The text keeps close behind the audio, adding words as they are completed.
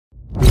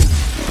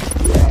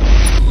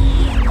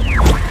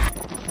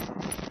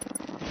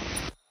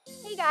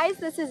guys,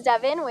 this is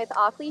Devon with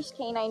Off Leash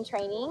Canine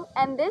Training,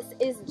 and this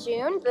is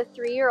June, the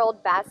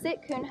 3-year-old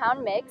Basset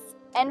Coonhound mix,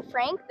 and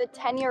Frank, the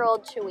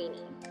 10-year-old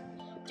Chiweenie.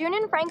 June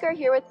and Frank are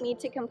here with me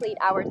to complete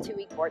our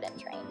 2-week board and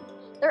train.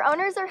 Their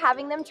owners are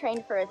having them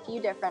trained for a few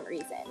different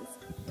reasons.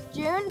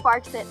 June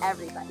barks at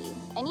everybody.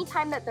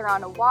 Anytime that they're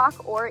on a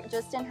walk or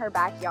just in her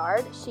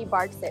backyard, she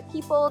barks at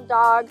people,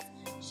 dogs.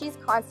 She's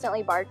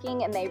constantly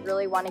barking and they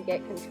really want to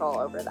get control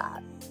over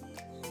that.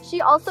 She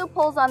also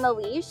pulls on the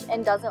leash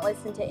and doesn't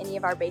listen to any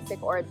of our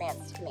basic or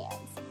advanced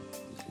commands.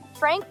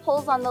 Frank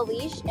pulls on the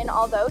leash, and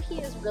although he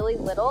is really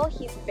little,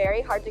 he's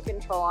very hard to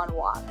control on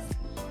walks.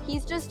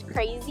 He's just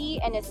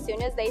crazy, and as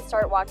soon as they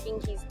start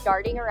walking, he's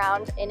darting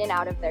around in and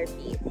out of their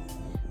feet.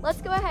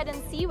 Let's go ahead and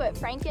see what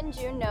Frank and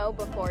June know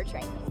before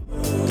training.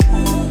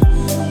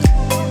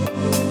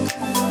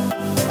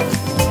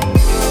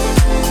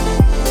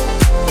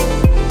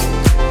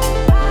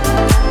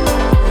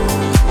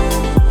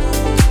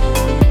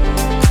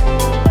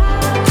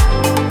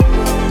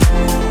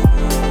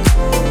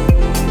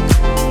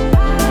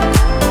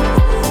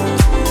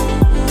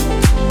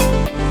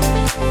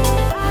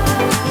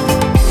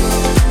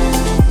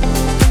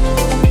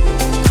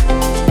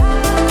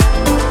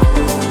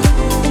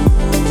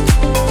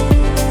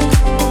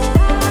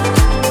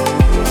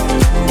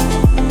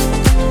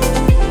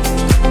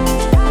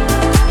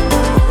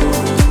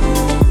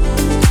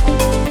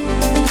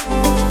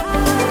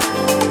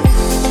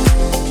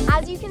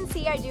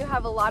 I do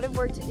have a lot of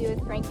work to do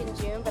with Frank and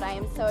June, but I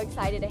am so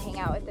excited to hang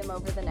out with them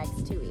over the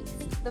next 2 weeks.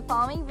 The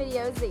following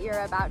videos that you're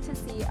about to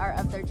see are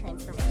of their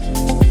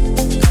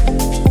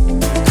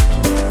transformation.